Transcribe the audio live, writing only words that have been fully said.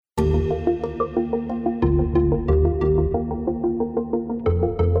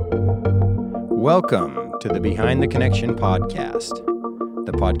Welcome to the Behind the Connection podcast,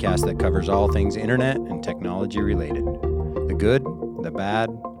 the podcast that covers all things internet and technology related. The good, the bad,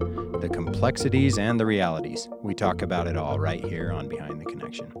 the complexities, and the realities. We talk about it all right here on Behind the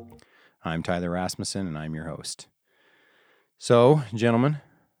Connection. I'm Tyler Rasmussen, and I'm your host. So, gentlemen,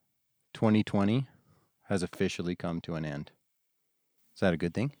 2020 has officially come to an end. Is that a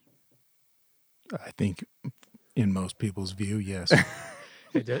good thing? I think in most people's view, yes.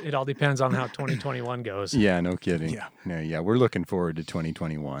 It all depends on how 2021 goes. Yeah, no kidding. Yeah, we're looking forward to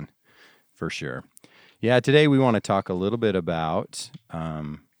 2021 for sure. Yeah, today we want to talk a little bit about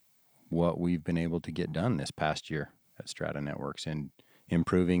what we've been able to get done this past year at STRATA Networks and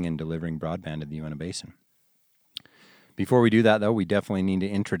improving and delivering broadband in the Uintah Basin. Before we do that, though, we definitely need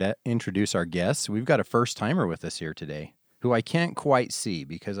to introduce our guests. We've got a first-timer with us here today, who I can't quite see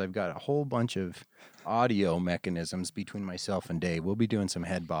because I've got a whole bunch of audio mechanisms between myself and Dave. We'll be doing some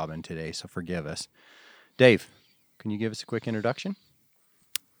head bobbing today, so forgive us. Dave, can you give us a quick introduction?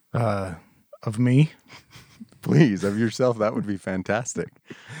 Of me? Please, of yourself. That would be fantastic.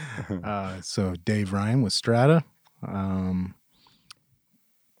 So Dave Ryan with STRATA,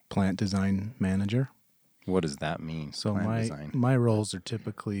 plant design manager. What does that mean? So plant design? My roles are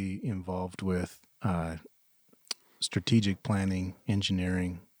typically involved with strategic planning,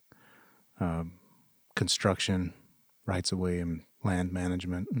 engineering, construction, rights-of-way and land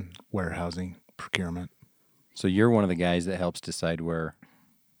management, and warehousing, procurement. So you're one of the guys that helps decide where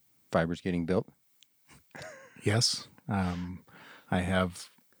fiber's getting built? Yes. I have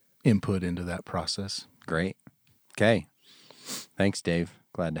input into that process. Great. Okay. Thanks, Dave.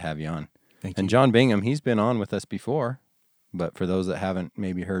 Glad to have you on. Thank you. And John Bingham, he's been on with us before, but for those that haven't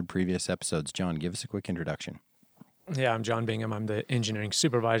maybe heard previous episodes, John, give us a quick introduction. Yeah, I'm John Bingham. I'm the engineering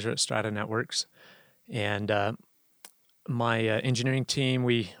supervisor at STRATA Networks. And my engineering team,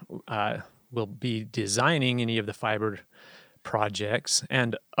 we will be designing any of the fiber projects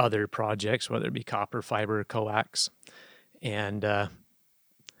and other projects, whether it be copper, fiber, coax, and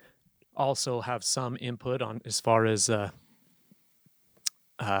also have some input on as far as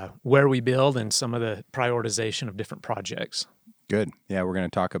where we build and some of the prioritization of different projects. Good. Yeah, we're going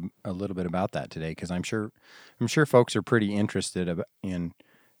to talk a little bit about that today because I'm sure folks are pretty interested in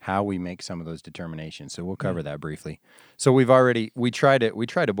how we make some of those determinations. So we'll cover that briefly. So we try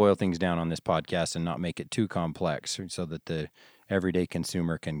to boil things down on this podcast and not make it too complex so that the everyday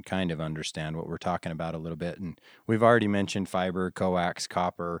consumer can kind of understand what we're talking about a little bit. And we've already mentioned fiber, coax,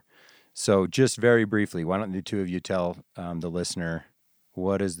 copper. So just very briefly, why don't the two of you tell the listener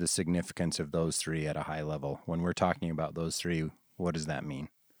what is the significance of those three at a high level? When we're talking about those three, what does that mean?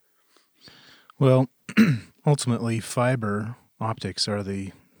 Well, ultimately, fiber optics are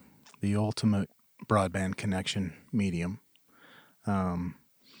the ultimate broadband connection medium.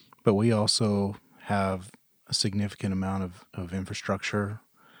 But we also have a significant amount of infrastructure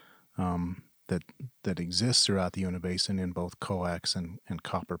that exists throughout the Uintah Basin in both coax and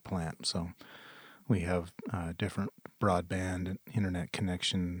copper plant. So we have different broadband and internet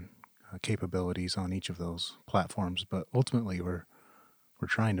connection capabilities on each of those platforms. But ultimately, we're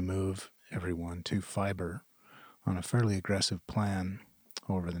trying to move everyone to fiber on a fairly aggressive plan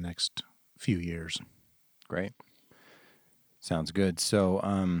over the next few years. Great. Sounds good. So,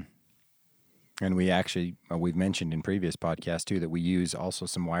 and we've mentioned in previous podcasts too that we use also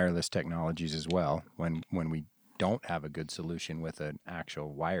some wireless technologies as well when we don't have a good solution with an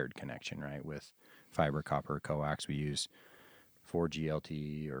actual wired connection, right? With fiber, copper, coax, we use 4G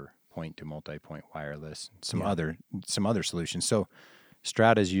LTE or point to multi-point wireless, some other solutions. So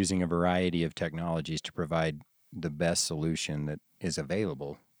STRATA is using a variety of technologies to provide the best solution that is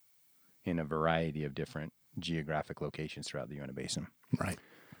available in a variety of different geographic locations throughout the Uintah Basin. Right.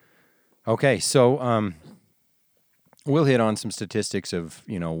 Okay, so we'll hit on some statistics of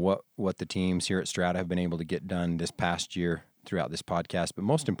what the teams here at STRATA have been able to get done this past year throughout this podcast. But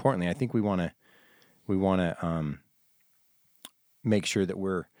most importantly, I think we want to make sure that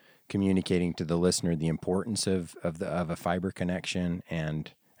we're communicating to the listener the importance of a fiber connection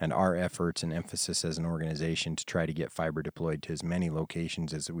and our efforts and emphasis as an organization to try to get fiber deployed to as many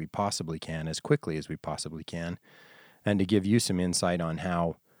locations as we possibly can, as quickly as we possibly can, and to give you some insight on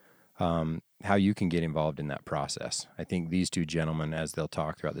how you can get involved in that process. I think these two gentlemen, as they'll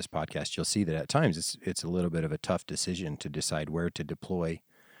talk throughout this podcast, you'll see that at times it's a little bit of a tough decision to decide where to deploy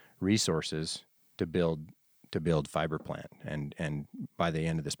resources to build fiber plant. And by the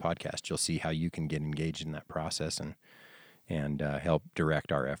end of this podcast, you'll see how you can get engaged in that process and help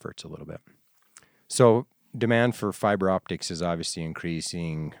direct our efforts a little bit. So demand for fiber optics is obviously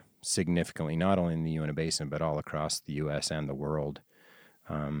increasing significantly, not only in the Uintah Basin, but all across the U.S. and the world.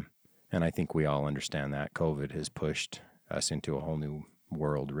 And I think we all understand that COVID has pushed us into a whole new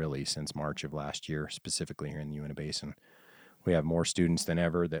world, really, since March of last year, specifically here in the Uintah Basin. We have more students than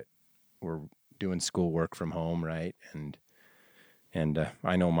ever that were doing schoolwork from home, right? And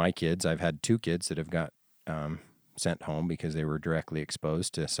I know my kids. I've had 2 kids that have got sent home because they were directly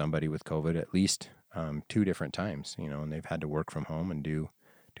exposed to somebody with COVID at least 2 different times, and they've had to work from home and do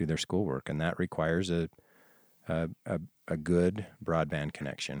their schoolwork, and that requires a good broadband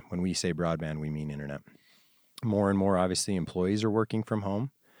connection. When we say broadband, we mean internet. More and more, obviously, employees are working from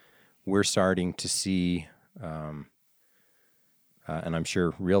home. We're starting to see, and I'm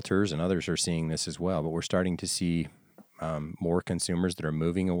sure realtors and others are seeing this as well, but we're starting to see more consumers that are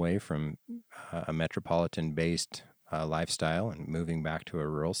moving away from a metropolitan-based lifestyle and moving back to a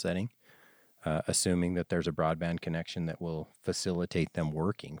rural setting, assuming that there's a broadband connection that will facilitate them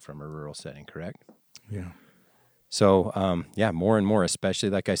working from a rural setting, correct? Yeah. So, more and more, especially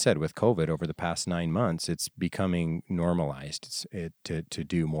like I said, with COVID over the past 9 months, it's becoming normalized to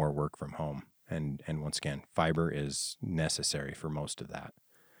do more work from home. And once again, fiber is necessary for most of that.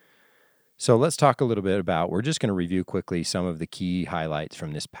 So let's talk a little bit about, we're just going to review quickly some of the key highlights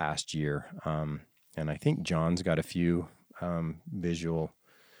from this past year. And I think John's got a few visual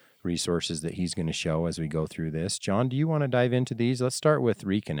resources that he's going to show as we go through this. John, do you want to dive into these? Let's start with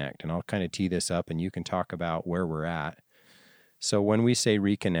Reconnect, and I'll kind of tee this up, and you can talk about where we're at. So when we say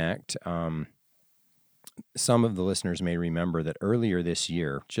Reconnect, some of the listeners may remember that earlier this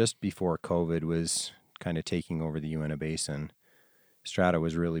year, just before COVID was kind of taking over the Uintah Basin, STRATA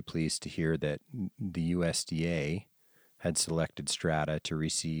was really pleased to hear that the USDA had selected STRATA to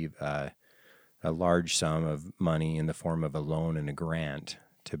receive a large sum of money in the form of a loan and a grant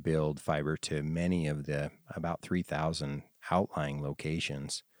to build fiber to many of the about 3,000 outlying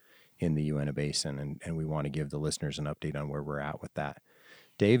locations in the Uintah Basin, and we want to give the listeners an update on where we're at with that.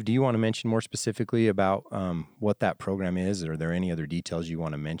 Dave, do you want to mention more specifically about what that program is? Are there any other details you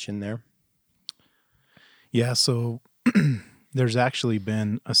want to mention there? Yeah, so there's actually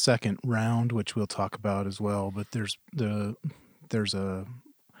been a second round, which we'll talk about as well, but there's a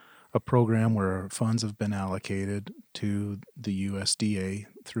program where funds have been allocated to the USDA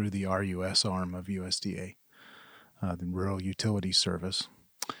through the RUS arm of USDA, the Rural Utilities Service.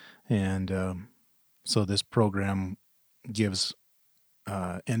 And so this program gives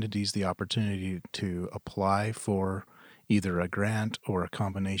entities the opportunity to apply for either a grant or a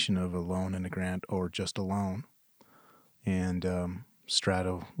combination of a loan and a grant or just a loan. And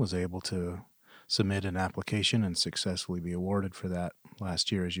STRATA was able to submit an application and successfully be awarded for that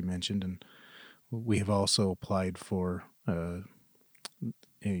last year, as you mentioned. And we have also applied for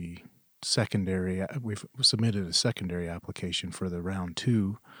we've submitted a secondary application for the round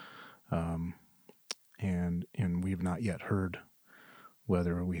 2, and we've not yet heard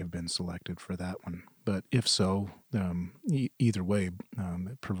whether we have been selected for that one. But if so, either way,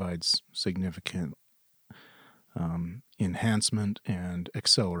 it provides significant enhancement and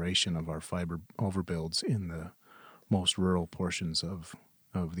acceleration of our fiber overbuilds in the most rural portions of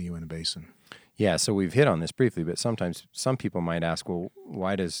the Uintah Basin. Yeah, so we've hit on this briefly, but sometimes some people might ask, well,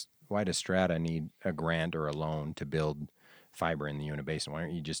 why does STRATA need a grant or a loan to build fiber in the Uintah Basin? Why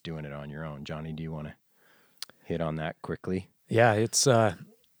aren't you just doing it on your own? Johnny, do you want to hit on that quickly? Yeah, it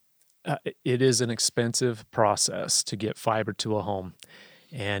is an expensive process to get fiber to a home,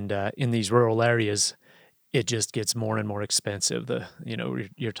 and in these rural areas, it just gets more and more expensive.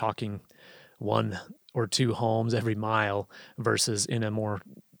 You're talking 1 or 2 homes every mile versus in a more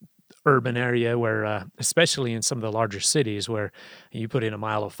urban area where, especially in some of the larger cities, where you put in a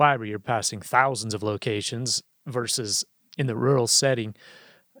mile of fiber, you're passing thousands of locations versus in the rural setting,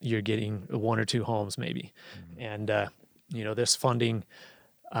 you're getting 1 or 2 homes maybe. Mm-hmm. And, this funding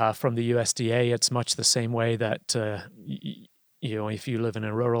from the USDA, it's much the same way that, if you live in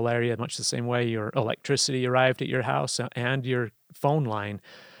a rural area, much the same way your electricity arrived at your house and your phone line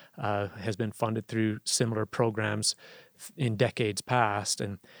has been funded through similar programs in decades past.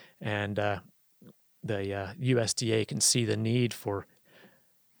 And the USDA can see the need for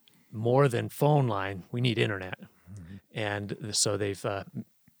more than phone line. We need internet. Mm-hmm. And so they've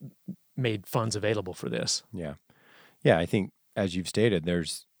made funds available for this. Yeah. Yeah, I think, as you've stated,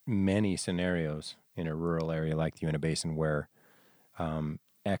 there's many scenarios in a rural area like the Uintah Basin where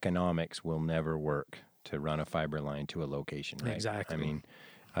economics will never work to run a fiber line to a location, right? Exactly. I mean,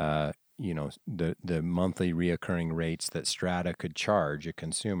 the monthly reoccurring rates that STRATA could charge a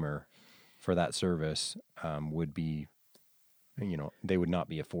consumer for that service would be, they would not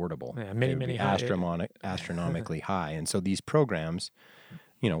be affordable. Yeah, many high. Astronomically high. And so these programs,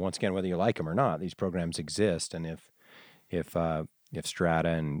 once again, whether you like them or not, these programs exist. And if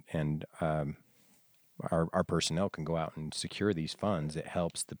STRATA and our personnel can go out and secure these funds, it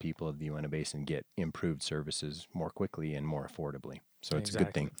helps the people of the Uintah Basin get improved services more quickly and more affordably. So it's a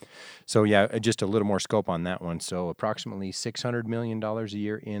good thing. So yeah, just a little more scope on that one. So approximately $600 million a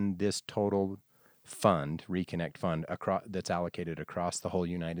year in this total fund, Reconnect Fund, that's allocated across the whole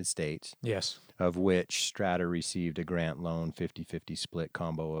United States. Yes. Of which STRATA received a grant loan 50-50 split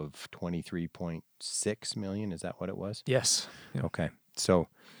combo of $23.6 million. Is that what it was? Yes. Yep. Okay. So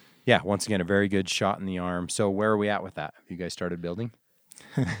yeah, once again, a very good shot in the arm. So where are we at with that? Have you guys started building?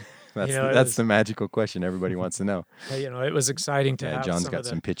 That's the magical question everybody wants to know. It was exciting to have John's got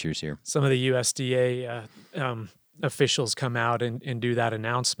some pictures here. Some of the USDA officials come out and do that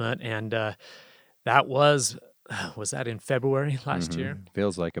announcement, and that was that in February last year?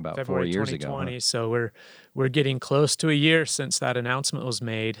 Feels like about February 4 years 2020. ago. Huh? So we're getting close to a year since that announcement was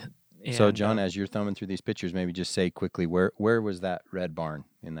made. And, so John, as you're thumbing through these pictures, maybe just say quickly where was that red barn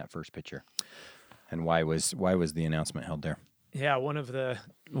in that first picture, and why was the announcement held there? Yeah, one of the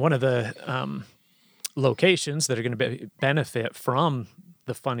locations that are going to benefit from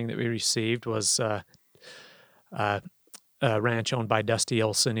the funding that we received was a ranch owned by Dusty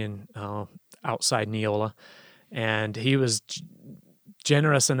Olson in outside Neola, and he was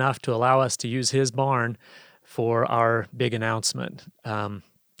generous enough to allow us to use his barn for our big announcement.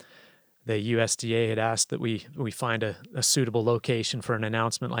 The USDA had asked that we find a suitable location for an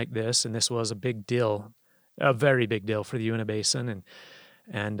announcement like this, and this was a big deal, a very big deal for the Uintah Basin,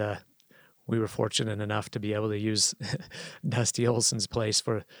 and we were fortunate enough to be able to use Dusty Olson's place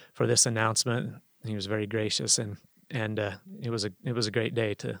for this announcement. He was very gracious, and it was a great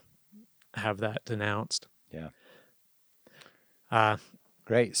day to have that announced. Yeah.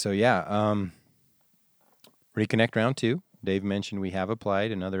 Great. So yeah, Reconnect Round 2. Dave mentioned we have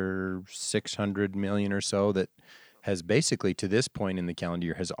applied another $600 million or so that has basically to this point in the calendar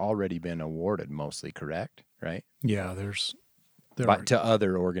year has already been awarded, mostly, correct? Right? Yeah, to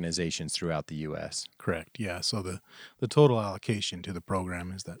other organizations throughout the U.S. Correct. Yeah. So the total allocation to the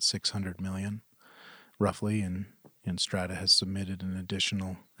program is that $600 million, roughly, and STRATA has submitted an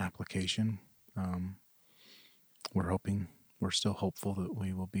additional application. We're still hopeful that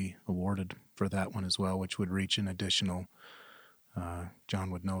we will be awarded for that one as well, which would reach an additional. John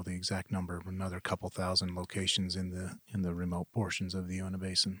would know the exact number of another couple thousand locations in the remote portions of the Uintah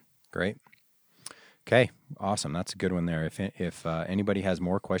Basin. Great. Okay, awesome. That's a good one there. If anybody has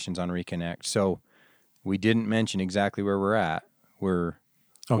more questions on Reconnect, so we didn't mention exactly where we're at.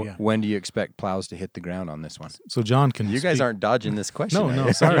 When do you expect plows to hit the ground on this one? So John can. You guys aren't dodging this question.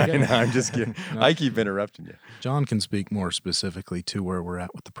 No, sorry. No, I'm just kidding. No. I keep interrupting you. John can speak more specifically to where we're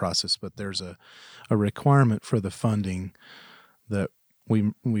at with the process, but there's a requirement for the funding that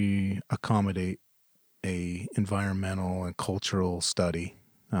we accommodate a environmental and cultural study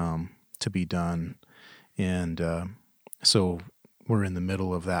to be done, and so we're in the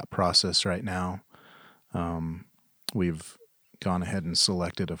middle of that process right now. We've gone ahead and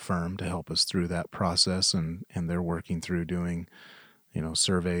selected a firm to help us through that process, and they're working through doing,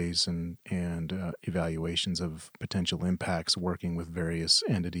 surveys and evaluations of potential impacts, working with various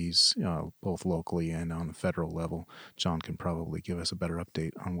entities, both locally and on the federal level. John can probably give us a better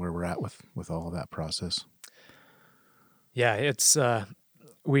update on where we're at with all of that process. Yeah, it's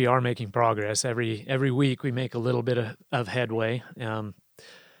we are making progress. Every week we make a little bit of headway.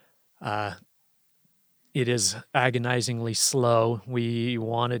 It is agonizingly slow. We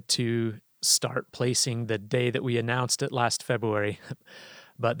wanted to start placing the day that we announced it last February,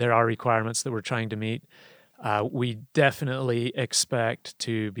 but there are requirements that we're trying to meet. We definitely expect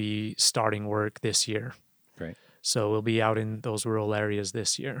to be starting work this year. Great. So we'll be out in those rural areas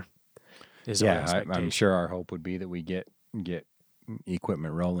this year. I'm sure our hope would be that we get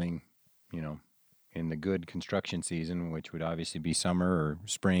equipment rolling, in the good construction season, which would obviously be summer or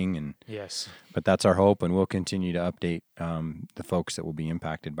spring, and yes. But that's our hope, and we'll continue to update the folks that will be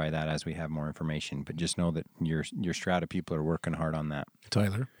impacted by that as we have more information. But just know that your STRATA people are working hard on that.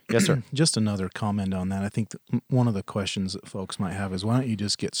 Tyler? Yes, sir. Just another comment on that. I think that one of the questions that folks might have is, why don't you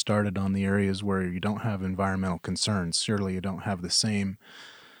just get started on the areas where you don't have environmental concerns? Surely you don't have the same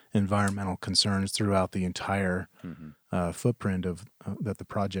environmental concerns throughout the entire footprint of that the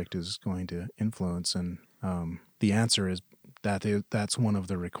project is going to influence, and the answer is that's one of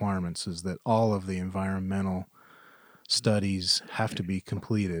the requirements, is that all of the environmental studies have to be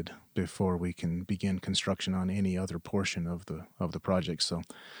completed before we can begin construction on any other portion of the project. So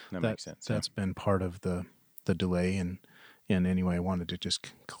that makes sense. That's been part of the delay, and anyway, I wanted to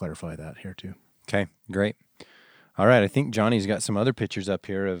just clarify that here too. Okay, great. All right, I think Johnny's got some other pictures up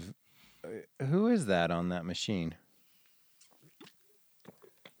here of who is that on that machine?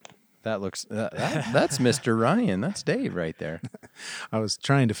 That looks that's Mr. Ryan. That's Dave right there. I was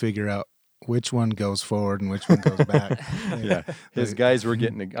trying to figure out which one goes forward and which one goes back. Yeah, his guys were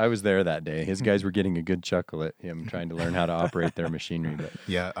getting. I was there that day. His guys were getting a good chuckle at him trying to learn how to operate their machinery. But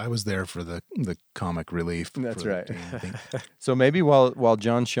yeah, I was there for the comic relief. That's for right. the team. So maybe while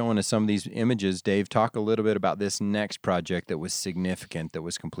John's showing us some of these images, Dave, talk a little bit about this next project that was significant that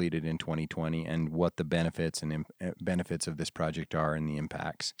was completed in 2020 and what the benefits and benefits of this project are and the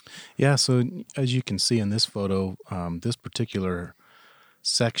impacts. Yeah, so as you can see in this photo, this particular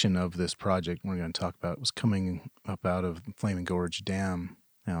section of this project we're going to talk about was coming up out of Flaming Gorge Dam,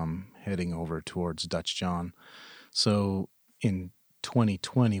 heading over towards Dutch John. So in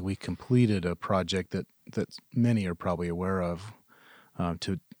 2020, we completed a project that many are probably aware of,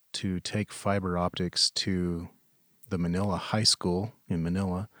 to take fiber optics to the Manila High School in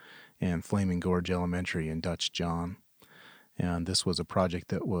Manila and Flaming Gorge Elementary in Dutch John. And this was a project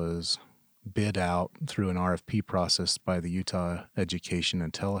that was bid out through an RFP process by the Utah Education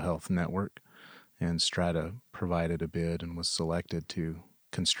and Telehealth Network, and STRATA provided a bid and was selected to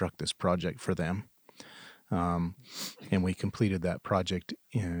construct this project for them. And we completed that project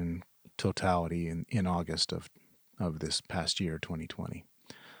in totality in August of this past year, 2020.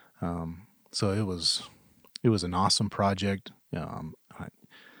 So it was an awesome project.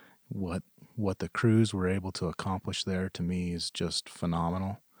 What the crews were able to accomplish there, to me, is just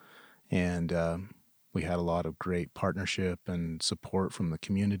phenomenal. And we had a lot of great partnership and support from the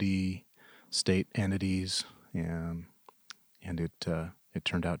community, state entities, and it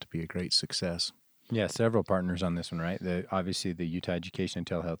turned out to be a great success. Yeah, several partners on this one, right? Obviously the Utah Education and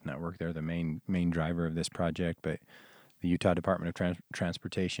Telehealth Network, they're the main driver of this project, but the Utah Department of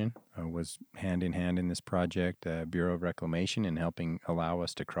Transportation was hand in hand in this project, Bureau of Reclamation, in helping allow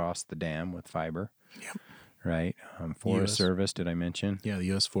us to cross the dam with fiber. Yep. Right. Forest Service, did I mention? Yeah, the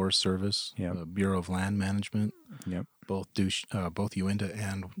U.S. Forest Service, yep. Bureau of Land Management, yep. both Uintah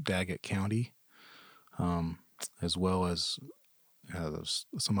and Daggett County, as well as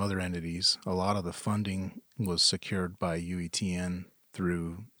some other entities. A lot of the funding was secured by UETN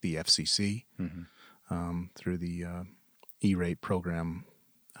through the FCC, through the E-rate program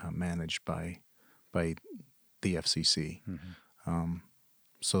managed by the FCC.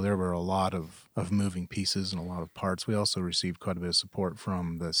 So there were a lot of moving pieces and a lot of parts. We also received quite a bit of support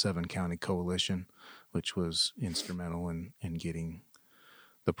from the 7-County Coalition, which was instrumental in getting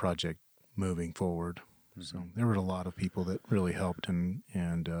the project moving forward. So there were a lot of people that really helped, and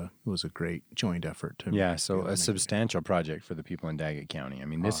it was a great joint effort. So a substantial project for the people in Daggett County. I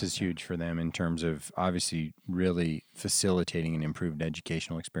mean, this is huge for them in terms of obviously really facilitating an improved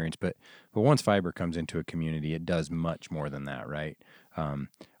educational experience. But once fiber comes into a community, it does much more than that, right?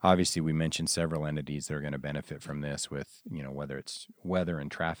 Obviously, we mentioned several entities that are going to benefit from this with, whether it's weather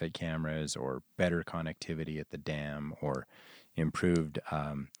and traffic cameras or better connectivity at the dam or improved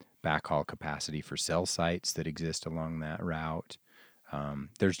backhaul capacity for cell sites that exist along that route.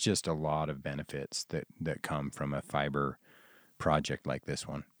 There's just a lot of benefits that come from a fiber project like this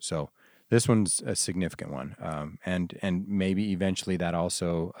one. So this one's a significant one. And maybe eventually that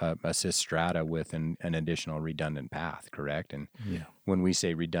also assists STRATA with an additional redundant path, correct? And when we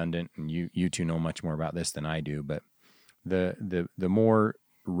say redundant, and you two know much more about this than I do, but the more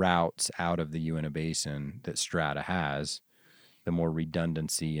routes out of the Uintah Basin that STRATA has, the more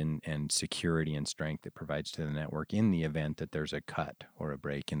redundancy and security and strength it provides to the network in the event that there's a cut or a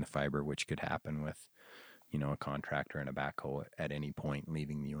break in the fiber, which could happen with, a contractor and a backhoe at any point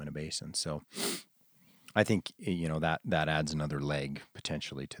leaving the Uintah Basin. So I think, that adds another leg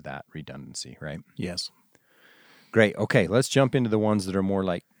potentially to that redundancy, right? Yes. Great. Okay, let's jump into the ones that are more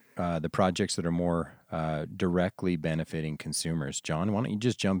like the projects that are more directly benefiting consumers. John, why don't you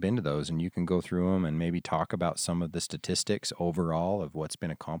just jump into those and you can go through them and maybe talk about some of the statistics overall of what's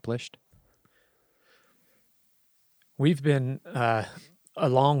been accomplished? We've been,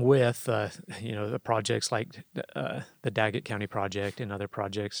 along with, the projects like the Daggett County project and other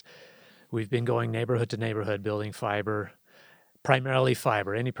projects, we've been going neighborhood to neighborhood building fiber, primarily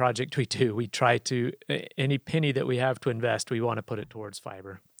fiber. Any project we do, we try to, any penny that we have to invest, we want to put it towards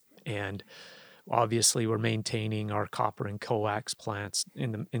fiber. And obviously, we're maintaining our copper and coax plants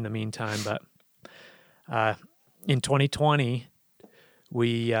in the meantime. But in 2020,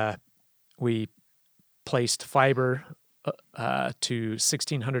 we placed fiber to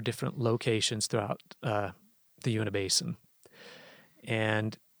 1,600 different locations throughout the Uintah Basin,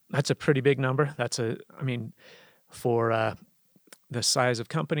 and that's a pretty big number. For the size of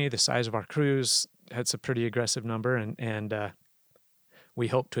company, the size of our crews, that's a pretty aggressive number, and we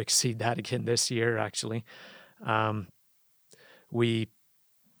hope to exceed that again this year, actually. We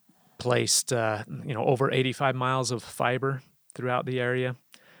placed, over 85 miles of fiber throughout the area.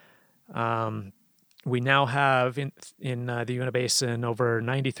 We now have in the Uintah Basin over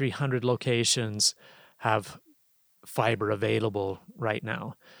 9,300 locations have fiber available right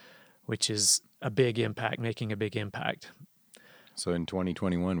now, which is a big impact, making a big impact. So in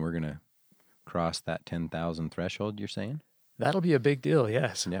 2021, we're going to cross that 10,000 threshold, you're saying? That'll be a big deal,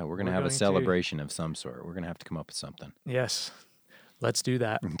 yes. Yeah, we're going to have a celebration of some sort. We're going to have to come up with something. Yes, let's do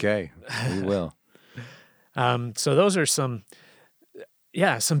that. Okay, we will. So those are some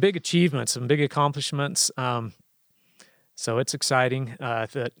big achievements, some big accomplishments. So it's exciting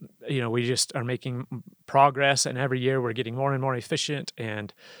that we just are making progress, and every year we're getting more and more efficient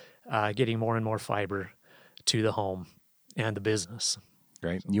and getting more and more fiber to the home and the business.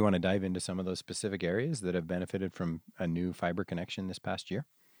 Great. You want to dive into some of those specific areas that have benefited from a new fiber connection this past year?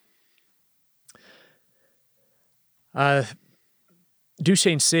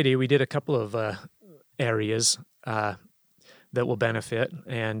 Duchesne City, we did a couple of areas that will benefit,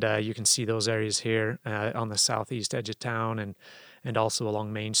 and you can see those areas here on the southeast edge of town, and also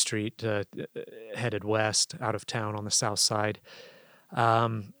along Main Street, headed west out of town on the south side.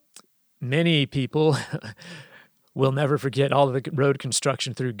 Many people will never forget all of the road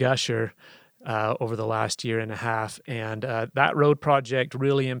construction through Gusher over the last year and a half, and that road project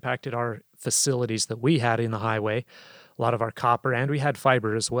really impacted our facilities that we had in the highway, a lot of our copper, and we had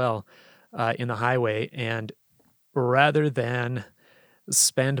fiber as well in the highway. And rather than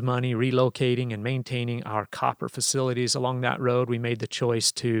spend money relocating and maintaining our copper facilities along that road, we made the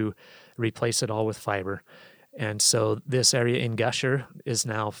choice to replace it all with fiber. And so this area in Gusher is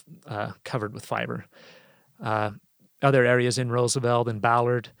now covered with fiber. Other areas in Roosevelt and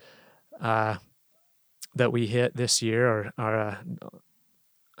Ballard that we hit this year are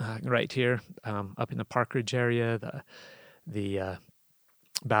right here up in the Park Ridge area, the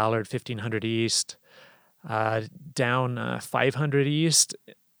Ballard 1500 East, down 500 East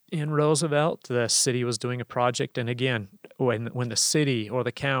in Roosevelt. The city was doing a project, and again, when the city or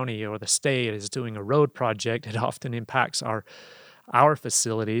the county or the state is doing a road project, it often impacts our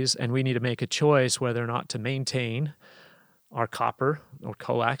facilities, and we need to make a choice whether or not to maintain our copper or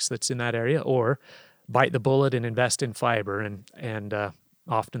coax that's in that area, or bite the bullet and invest in fiber, and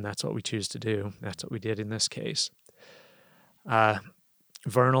often that's what we choose to do. That's what we did in this case.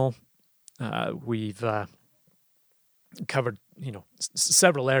 Vernal, we've covered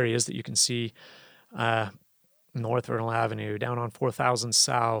several areas that you can see, North Vernal Avenue, down on 4000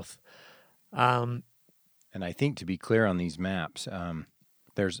 South. And I think, to be clear on these maps,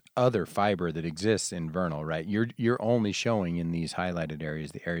 there's other fiber that exists in Vernal, right? You're only showing in these highlighted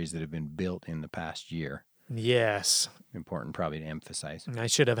areas the areas that have been built in the past year. Yes. Important probably to emphasize. I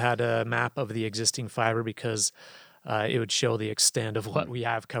should have had a map of the existing fiber because it would show the extent of what we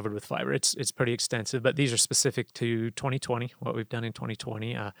have covered with fiber. It's pretty extensive, but these are specific to 2020, what we've done in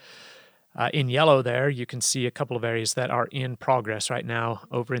 2020. In yellow there, you can see a couple of areas that are in progress right now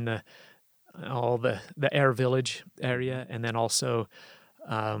over in the Air Village area, and then also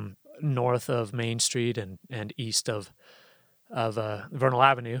north of Main Street and east of Vernal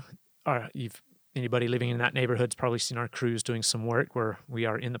Avenue. Anybody living in that neighborhood's probably seen our crews doing some work where we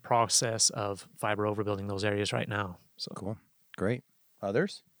are in the process of fiber overbuilding those areas right now. So cool, great.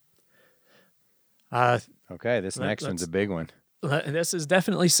 Others? Okay, this next one's a big one. This is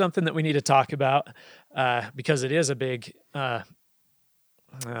definitely something that we need to talk about because it is a big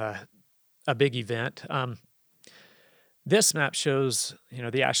event. This map shows,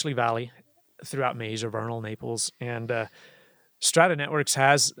 the Ashley Valley throughout Mazer, Vernal, Naples, and STRATA Networks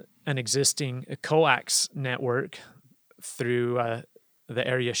has an existing coax network through the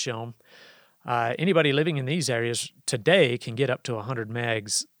area shown. Anybody living in these areas today can get up to 100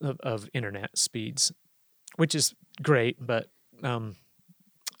 megs of internet speeds, which is great, but a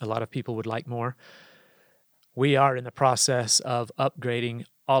lot of people would like more. We are in the process of upgrading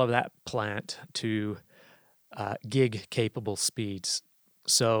all of that plant to gig-capable speeds.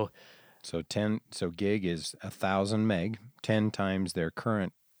 So gig is 1,000 meg, 10 times their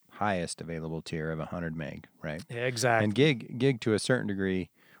current highest available tier of 100 meg, right? Yeah, exactly. And gig to a certain degree,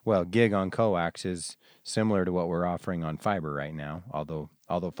 gig on coax is similar to what we're offering on fiber right now, although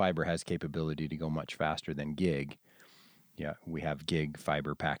fiber has capability to go much faster than gig. Yeah, we have gig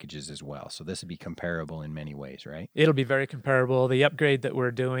fiber packages as well. So this would be comparable in many ways, right? It'll be very comparable. The upgrade that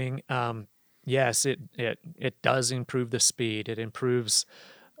we're doing, yes, it does improve the speed. It improves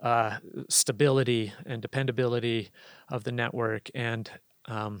stability and dependability of the network, and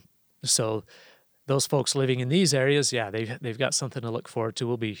so those folks living in these areas, they've got something to look forward to.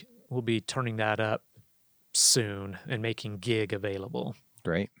 We'll be turning that up soon and making gig available.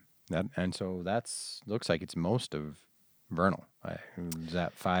 Great. So looks like it's most of Vernal. Is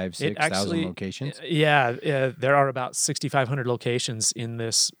that 5,000, It 6,000 actually, locations? there are about 6,500 locations in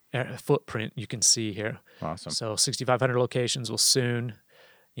this footprint you can see here. Awesome. So 6,500 locations will soon,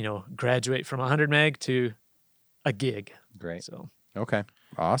 graduate from 100 meg to a gig. Great. So Okay.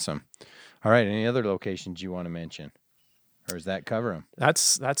 Awesome. All right. Any other locations you want to mention? Or does that cover them?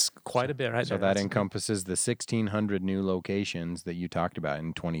 that's quite a bit right So there. that That's encompasses the 1,600 new locations that you talked about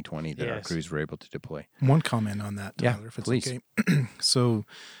in 2020 that our Yes. crews were able to deploy. One comment on that, Yeah, Tyler, if it's please. okay. So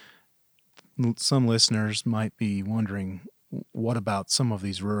some listeners might be wondering, what about some of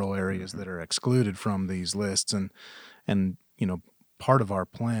these rural areas that are excluded from these lists? And part of our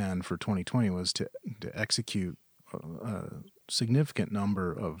plan for 2020 was to execute a significant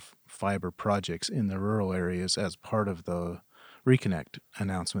number of fiber projects in the rural areas as part of the Reconnect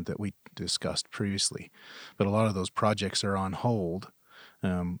announcement that we discussed previously. But a lot of those projects are on hold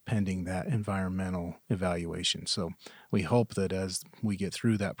pending that environmental evaluation. So we hope that as we get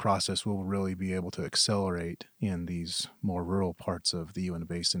through that process, we'll really be able to accelerate in these more rural parts of the Uintah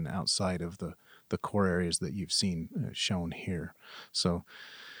Basin outside of the core areas that you've seen shown here. So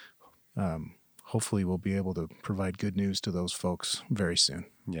hopefully we'll be able to provide good news to those folks very soon.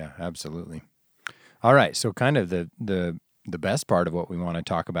 Yeah, absolutely. All right. So kind of the best part of what we want to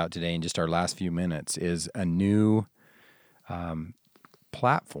talk about today in just our last few minutes is a new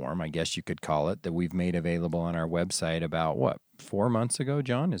platform, I guess you could call it, that we've made available on our website about 4 months ago,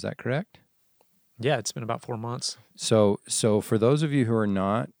 John? Is that correct? Yeah, it's been about 4 months. So for those of you who are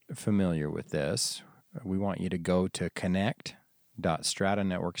not familiar with this, we want you to go to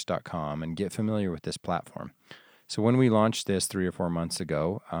connect.stratanetworks.com and get familiar with this platform. So when we launched this 3 or 4 months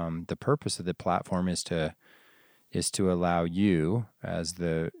ago, the purpose of the platform is to allow you, as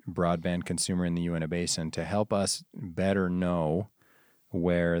the broadband consumer in the Uintah Basin, to help us better know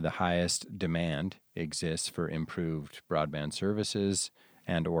where the highest demand exists for improved broadband services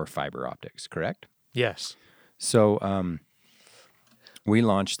and or fiber optics, correct? Yes. So we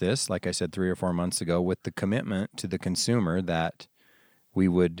launched this, like I said, 3 or 4 months ago with the commitment to the consumer that we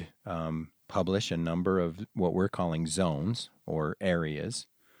would publish a number of what we're calling zones or areas.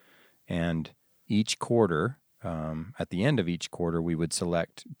 And each quarter, at the end of each quarter, we would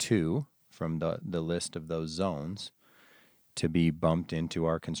select 2 from the list of those zones to be bumped into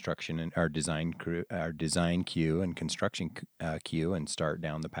our construction and our design queue and construction queue and start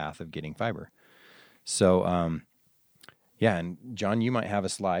down the path of getting fiber. So, and John, you might have a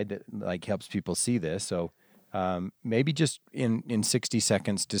slide that helps people see this. So maybe just in 60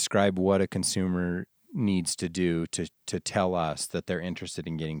 seconds, describe what a consumer needs to do to tell us that they're interested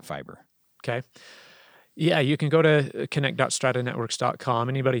in getting fiber. Okay. Yeah, you can go to connect.stratanetworks.com.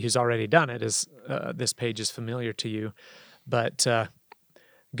 Anybody who's already done it this page is familiar to you. But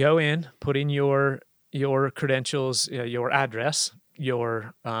go in, put in your credentials, your address,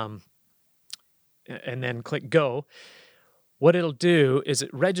 and then click go. What it'll do is it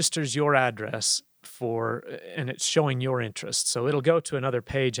registers your address and it's showing your interest. So it'll go to another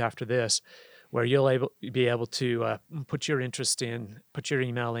page after this where you'll be able to put your interest in, put your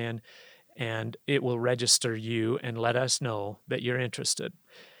email in, and it will register you and let us know that you're interested.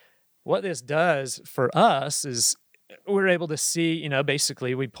 What this does for us is we're able to see,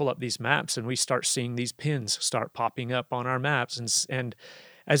 basically we pull up these maps and we start seeing these pins start popping up on our maps. And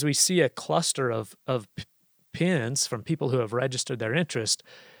as we see a cluster of pins from people who have registered their interest,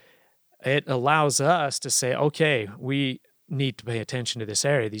 it allows us to say, okay, we need to pay attention to this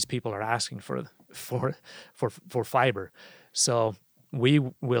area. These people are asking for fiber. So we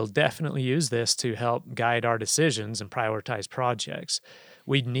will definitely use this to help guide our decisions and prioritize projects.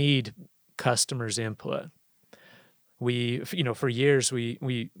 We need customers' input. We, for years,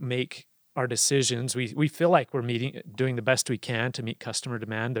 we make our decisions. We feel like we're doing the best we can to meet customer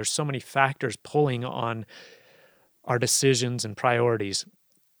demand. There's so many factors pulling on our decisions and priorities,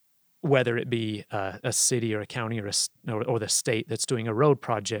 whether it be a city or a county or the state that's doing a road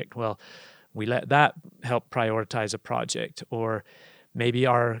project. Well, we let that help prioritize a project. Or maybe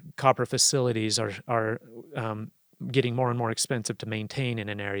our copper facilities are getting more and more expensive to maintain in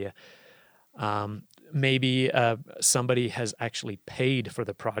an area. Maybe somebody has actually paid for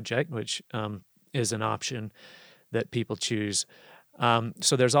the project, which is an option that people choose.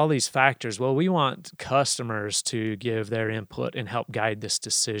 So there's all these factors. Well, we want customers to give their input and help guide this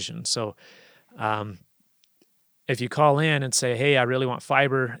decision. So if you call in and say, hey, I really want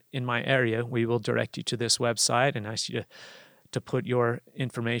fiber in my area, we will direct you to this website and ask you to put your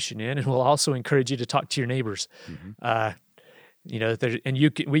information in. And we'll also encourage you to talk to your neighbors. Mm-hmm.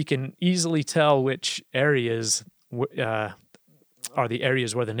 We can easily tell which areas are the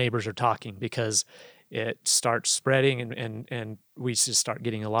areas where the neighbors are talking, because it starts spreading and we just start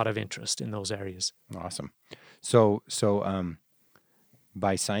getting a lot of interest in those areas. Awesome. So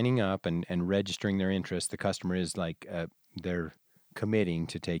by signing up and registering their interest, the customer is like they're committing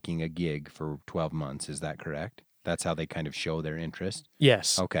to taking a gig for 12 months. Is that correct? That's how they kind of show their interest?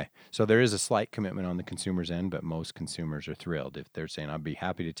 Yes. Okay. So there is a slight commitment on the consumer's end, but most consumers are thrilled if they're saying, I'd be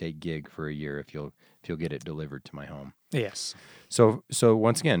happy to take gig for a year if you'll get it delivered to my home. Yes. So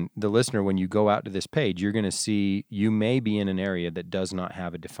once again, the listener, when you go out to this page, you're going to see you may be in an area that does not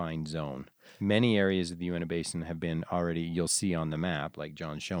have a defined zone. Many areas of the Uintah Basin have been already, you'll see on the map, like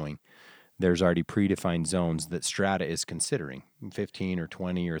John's showing, there's already predefined zones that STRATA is considering, 15 or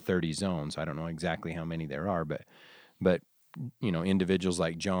 20 or 30 zones. I don't know exactly how many there are, but individuals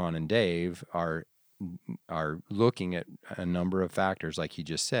like John and Dave are looking at a number of factors, like he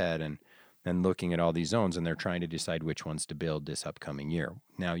just said, and looking at all these zones, and they're trying to decide which ones to build this upcoming year.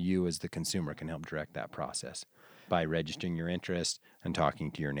 Now, you as the consumer can help direct that process by registering your interest and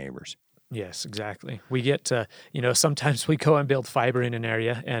talking to your neighbors. Yes, exactly. We get to, sometimes we go and build fiber in an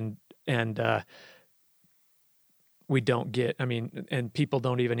area and we don't get, and people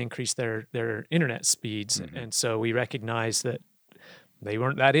don't even increase their internet speeds. Mm-hmm. And so we recognize that they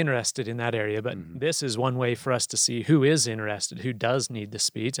weren't that interested in that area, but mm-hmm. this is one way for us to see who is interested, who does need the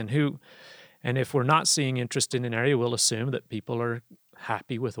speeds, and if we're not seeing interest in an area, we'll assume that people are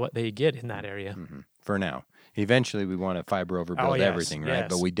happy with what they get in that area. Mm-hmm. For now. Eventually, we want to fiber overbuild everything, right? Yes.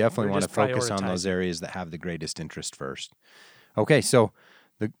 But we definitely want to focus on those areas that have the greatest interest first. Okay, so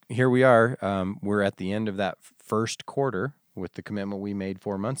here we are. We're at the end of that first quarter with the commitment we made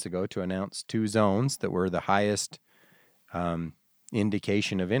 4 months ago to announce 2 zones that were the highest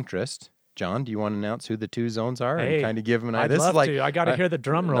indication of interest. John, do you want to announce who the 2 zones are and kind of give them an idea? I'd love to. I got to hear the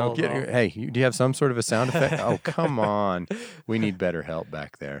drum roll. Hey, do you have some sort of a sound effect? Oh, come on. We need better help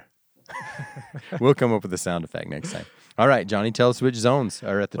back there. We'll come up with a sound effect next time. All right, Johnny, tell us which zones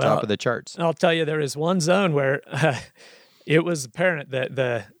are at the top of the charts. I'll tell you, there is one zone where it was apparent that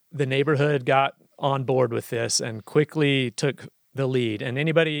the neighborhood got on board with this and quickly took the lead. And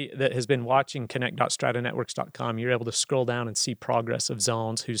anybody that has been watching connect.stratanetworks.com, you're able to scroll down and see progress of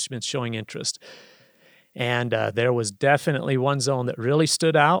zones who's been showing interest. And there was definitely one zone that really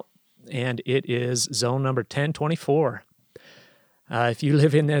stood out, and it is zone number 1024. If you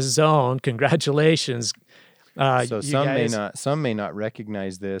live in this zone, congratulations. So some may not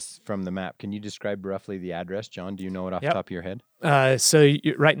recognize this from the map. Can you describe roughly the address, John? Do you know it off the top of your head?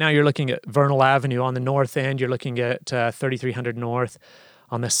 Right now you're looking at Vernal Avenue on the north end. You're looking at 3300 North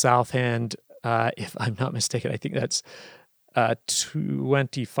on the south end. If I'm not mistaken, I think that's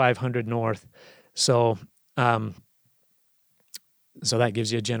 2500 North. So that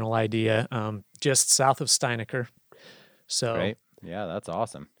gives you a general idea. Just south of Steinecker. So. Right. Yeah, that's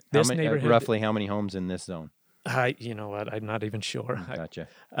awesome. This neighborhood, roughly how many homes in this zone? You know what? I'm not even sure. Gotcha.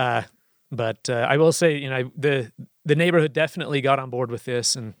 But I will say, the neighborhood definitely got on board with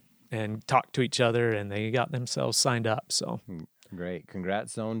this and talked to each other, and they got themselves signed up. So great.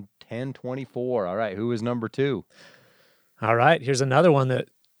 Congrats, Zone 1024. All right, who is number 2? All right, here's another one that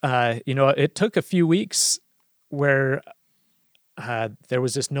it took a few weeks where there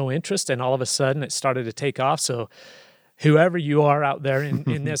was just no interest, and all of a sudden it started to take off. So whoever you are out there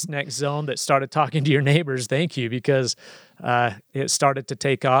in this next zone that started talking to your neighbors, thank you, because it started to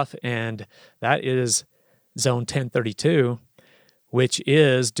take off, and that is zone 1032, which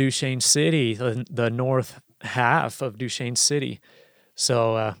is Duchesne City, the north half of Duchesne City.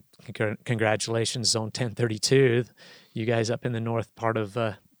 So congratulations, zone 1032. You guys up in the north part of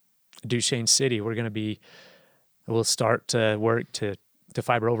Duchesne City. We'll start work to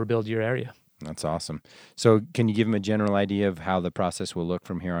fiber overbuild your area. That's awesome. So can you give them a general idea of how the process will look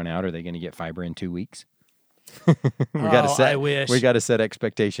from here on out? Are they going to get fiber in 2 weeks? I wish. We got to set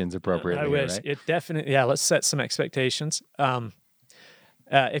expectations appropriately. I wish. Right? It definitely, let's set some expectations.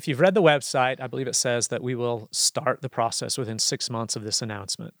 If you've read the website, I believe it says that we will start the process within 6 months of this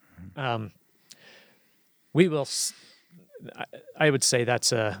announcement. We will, I would say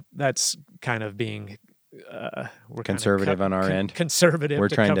that's kind of being... we're conservative on our end. Conservative. We're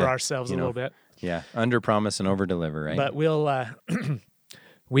trying to cover ourselves a little bit. Yeah, under promise and over deliver, right? But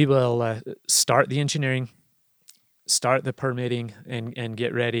we will start the engineering, start the permitting, and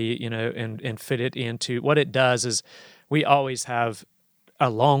get ready. And fit it into what it does is we always have a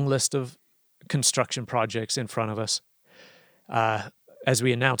long list of construction projects in front of us. As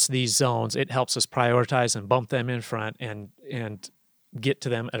we announce these zones, it helps us prioritize and bump them in front and get to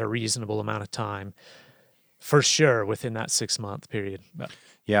them at a reasonable amount of time. for sure within that 6-month period. But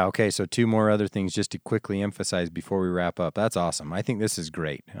Yeah, okay, so 2 more other things just to quickly emphasize before we wrap up. That's awesome. I think this is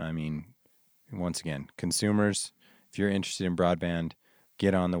great. I mean, once again, consumers, if you're interested in broadband,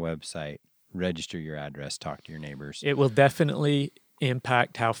 get on the website, register your address, talk to your neighbors. it will definitely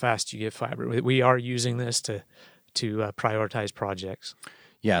impact how fast you get fiber. We are using this to prioritize projects.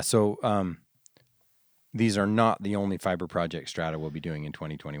 Yeah, so these are not the only fiber projects Strata will be doing in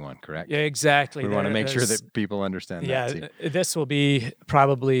 2021, correct? Yeah, exactly. We want to make sure that people understand that too. Yeah, this will be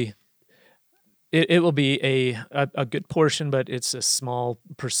probably, it will be a good portion, but it's a small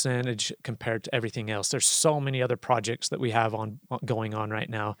percentage compared to everything else. There's so many other projects that we have going on right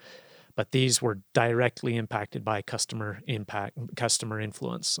now, but these were directly impacted by customer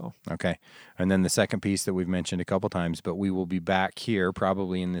influence. So Okay. And then the second piece that we've mentioned a couple times, but we will be back here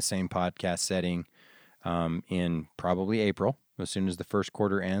probably in the same podcast setting in probably April, as soon as the first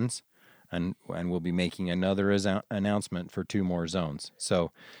quarter ends, and we'll be making another announcement for 2 more zones.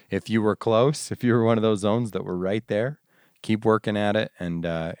 So if you were close, if you were one of those zones that were right there, keep working at it. And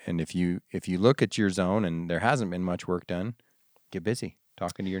if you look at your zone and there hasn't been much work done, get busy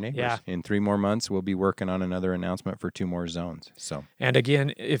talking to your neighbors. Yeah. In 3 more months, we'll be working on another announcement for 2 more zones. So, and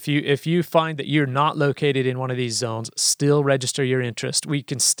again, if you find that you're not located in one of these zones, still register your interest. We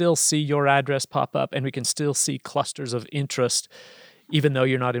can still see your address pop up, and we can still see clusters of interest, even though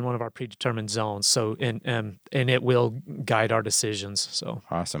you're not in one of our predetermined zones. So, and it will guide our decisions. So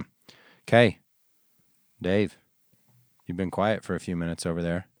awesome. Okay, Dave, you've been quiet for a few minutes over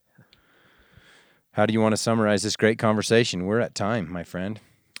there. How do you want to summarize this great conversation? We're at time, my friend.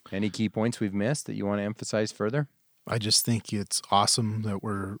 Any key points we've missed that you want to emphasize further? I just think it's awesome that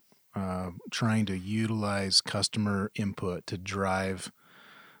we're trying to utilize customer input to drive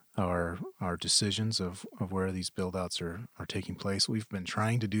our decisions of where these build-outs are taking place. We've been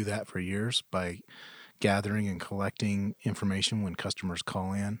trying to do that for years by gathering and collecting information when customers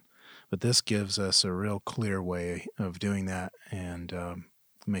call in. But this gives us a real clear way of doing that and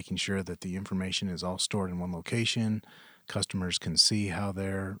making sure that the information is all stored in one location. Customers can see how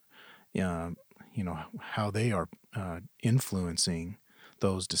they're, how they are influencing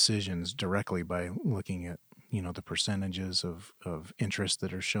those decisions directly by looking at, the percentages of interest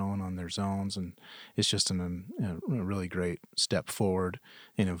that are shown on their zones. And it's just a really great step forward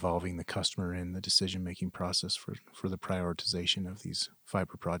in involving the customer in the decision-making process for the prioritization of these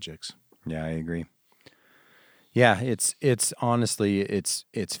fiber projects. Yeah, I agree. Yeah, it's honestly,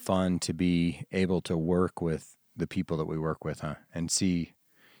 it's fun to be able to work with the people that we work with, and see,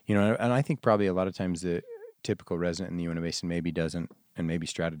 and I think probably a lot of times the typical resident in the Uintah Basin maybe doesn't, and maybe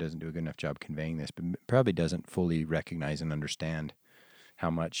Strata doesn't do a good enough job conveying this, but probably doesn't fully recognize and understand how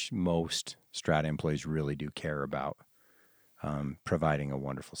much most Strata employees really do care about providing a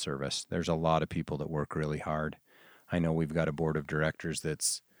wonderful service. There's a lot of people that work really hard. I know we've got a board of directors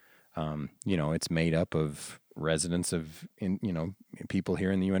that's it's made up of residents of, people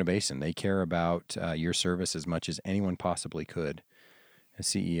here in the Uintah Basin. They care about your service as much as anyone possibly could. A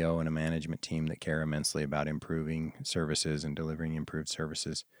CEO and a management team that care immensely about improving services and delivering improved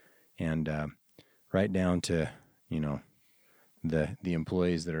services, and right down to the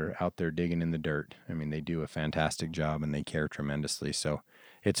employees that are out there digging in the dirt. I mean, they do a fantastic job and they care tremendously. So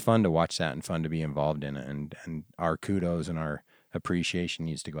it's fun to watch that and fun to be involved in it. And our kudos and our appreciation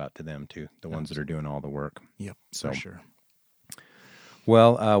needs to go out to them too, the ones that are doing all the work. Yep, so, for sure.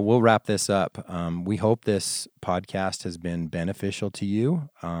 Well, we'll wrap this up. We hope this podcast has been beneficial to you.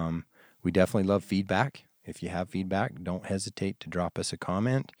 We definitely love feedback. If you have feedback, don't hesitate to drop us a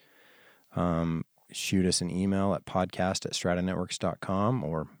comment. Shoot us an email at podcast@stratanetworks.com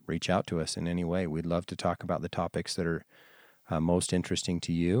or reach out to us in any way. We'd love to talk about the topics that are most interesting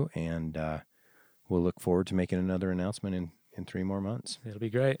to you, and we'll look forward to making another announcement in 3 more months. it'll be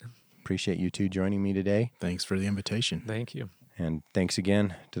great. Appreciate you two joining me today. Thanks for the invitation. Thank you. And thanks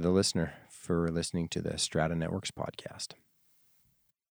again to the listener for listening to the Strata Networks podcast.